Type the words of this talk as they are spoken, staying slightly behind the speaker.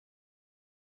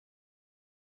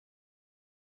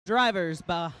Drivers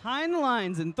behind the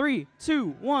lines in 3,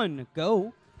 2, 1,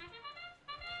 go.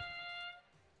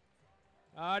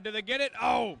 Did they get it?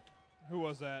 Oh, who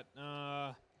was that?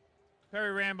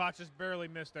 Perry Rambach just barely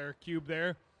missed their cube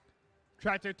there.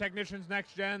 Tractor Technicians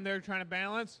Next Gen, they're trying to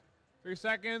balance. 3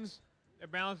 seconds, they're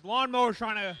balanced. Lawnmower's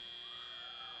trying to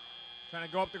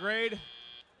go up the grade.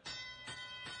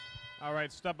 All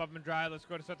right, step up and drive. Let's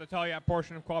go to set the tele-op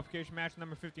portion of qualification match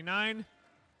number 59.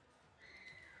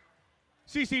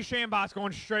 CC Shambot's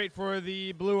going straight for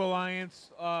the Blue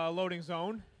Alliance loading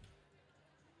zone.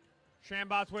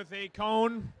 Shambot's with a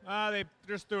cone. They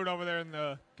just threw it over there in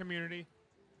the community.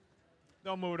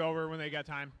 They'll move it over when they got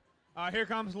time. Here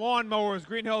comes Lawnmowers,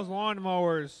 Green Hills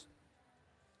Lawnmowers.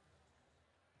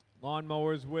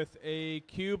 Lawnmowers with a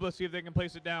cube. Let's see if they can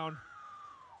place it down.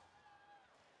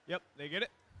 Yep, they get it.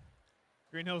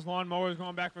 Green Hills Lawnmowers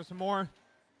going back for some more.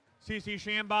 CC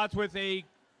Shambots with a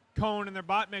cone in their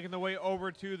bot, making their way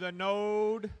over to the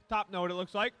node, top node it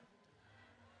looks like.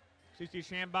 CC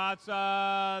Shambots,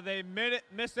 they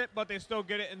miss it, but they still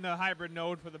get it in the hybrid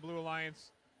node for the Blue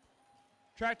Alliance.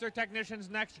 Tractor Technicians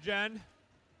Next Gen.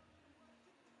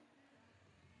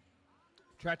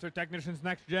 Tractor Technicians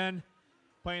Next Gen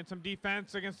playing some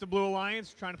defense against the Blue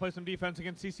Alliance, trying to play some defense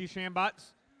against CC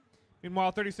Shambots.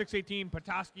 Meanwhile, 36-18,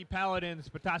 Petoskey Paladins.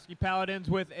 Petoskey Paladins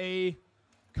with a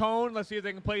cone. Let's see if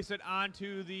they can place it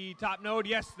onto the top node.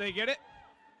 Yes, they get it.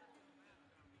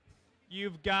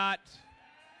 You've got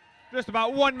just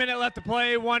about 1 minute left to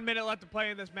play. 1 minute left to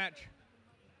play in this match.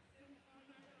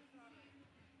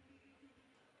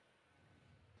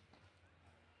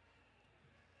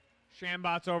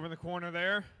 Shambot's over in the corner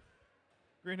there.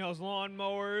 Green Hills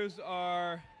Lawnmowers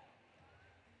are...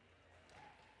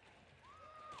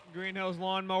 Green Hills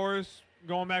Lawnmowers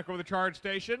going back over the charge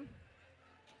station.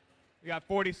 We got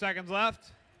 40 seconds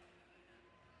left.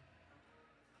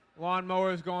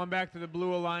 Lawnmowers going back to the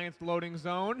Blue Alliance loading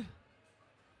zone.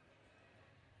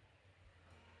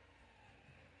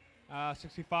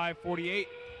 65-48.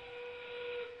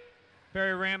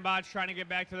 Perry Rambach trying to get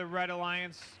back to the Red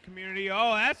Alliance community.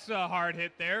 Oh, that's a hard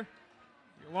hit there.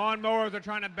 Lawnmowers are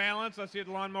trying to balance. Let's see if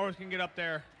the Lawnmowers can get up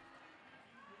there.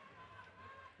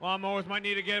 Lawnmowers might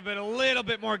need to give it a little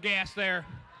bit more gas there.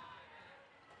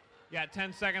 You got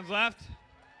 10 seconds left.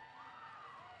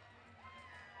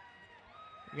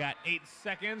 You got 8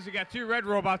 seconds. You got 2 red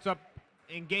robots up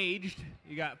engaged.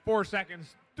 You got 4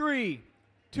 seconds. 3,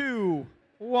 2,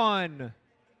 1.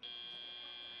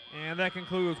 And that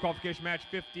concludes qualification match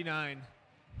 59.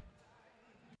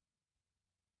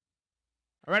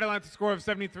 Red Alliance a score of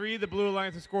 73. The Blue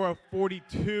Alliance a score of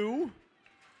 42.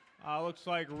 Looks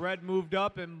like red moved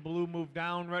up and blue moved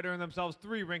down. Red earned themselves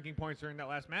 3 ranking points during that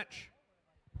last match.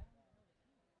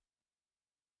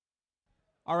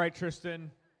 All right,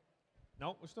 Tristan.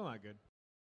 No, we're still not good.